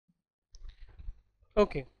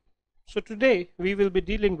Okay, so today we will be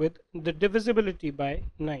dealing with the divisibility by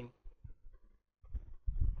 9.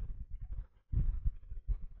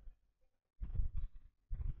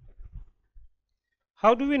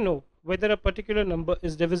 How do we know whether a particular number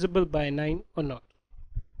is divisible by 9 or not?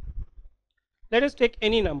 Let us take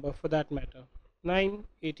any number for that matter.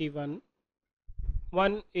 981,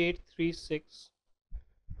 1836,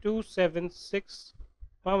 276,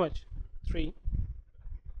 how much? 3,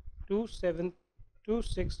 27,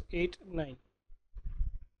 2689.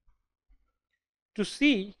 To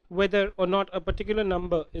see whether or not a particular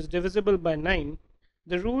number is divisible by 9,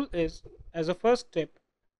 the rule is, as a first step,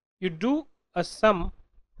 you do a sum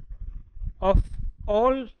of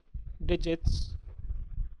all digits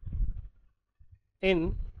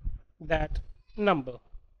in that number.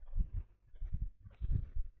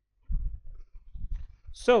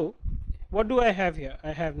 So what do I have here?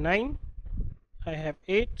 I have 9, I have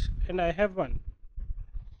 8, and I have 1.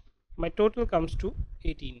 My total comes to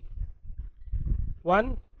 18.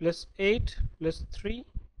 1 plus 8 plus 3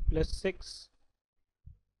 plus 6,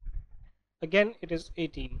 again it is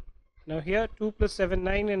 18. Now here 2 plus 7,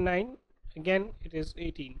 9, and 9, again it is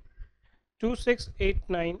 18. 2, 6, 8,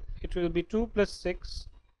 9, it will be 2 plus 6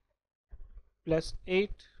 plus 8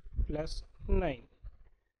 plus 9.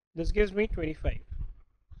 This gives me 25.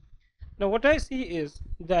 Now what I see is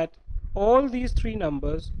that all these three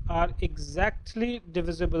numbers are exactly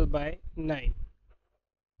divisible by 9,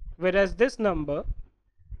 whereas this number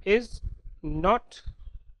is not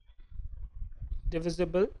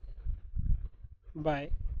divisible by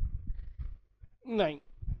 9.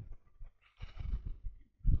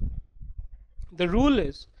 The rule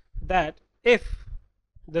is that if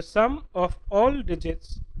the sum of all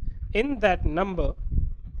digits in that number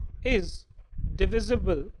is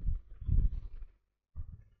divisible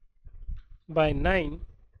by 9,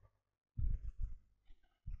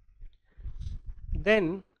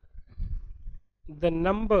 then the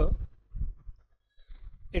number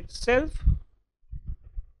itself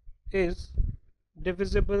is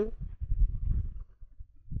divisible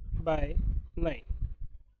by 9.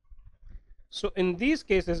 So in these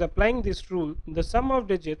cases, applying this rule, the sum of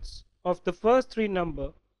digits of the first three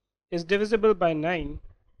number is divisible by 9,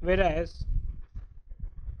 whereas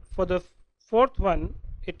for the fourth one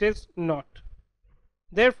it is not.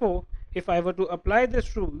 Therefore, if I were to apply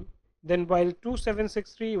this rule, then while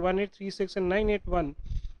 2763, 1836, and 981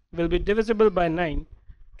 will be divisible by 9,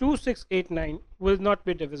 2689 will not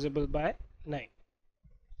be divisible by 9.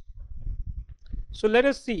 So let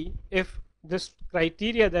us see if this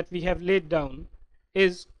criteria that we have laid down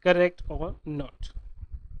is correct or not.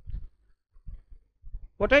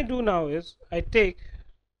 What I do now is I take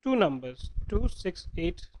two numbers,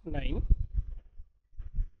 2689.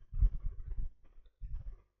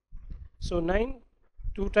 So 9,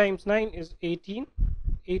 2 times 9 is 18,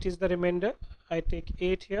 8 is the remainder. I take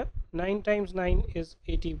 8 here, 9 times 9 is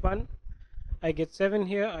 81, I get 7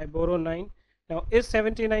 here, I borrow 9. Now is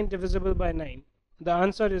 79 divisible by 9? The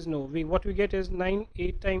answer is no. What we get is 9,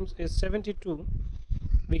 8 times is 72,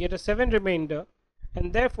 we get a 7 remainder,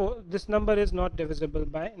 and therefore this number is not divisible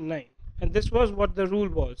by 9. And this was what the rule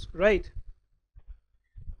was, right?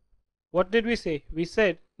 What did we say? We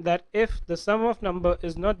said that if the sum of number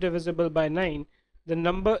is not divisible by 9, the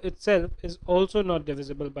number itself is also not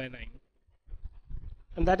divisible by 9.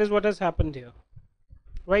 And that is what has happened here,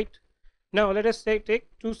 right? Now let us say take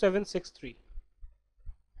 2763.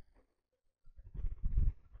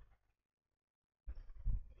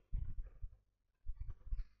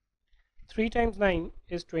 3 times 9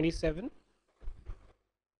 is 27.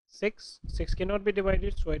 6 cannot be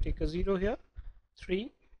divided, so I take a 0 here.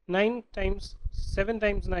 3, 9 times 7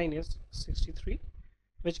 times 9 is 63,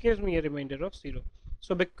 which gives me a remainder of 0.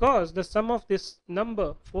 So because the sum of this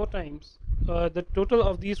number 4 times, the total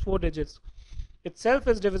of these 4 digits itself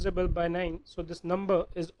is divisible by 9, so this number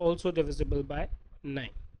is also divisible by 9.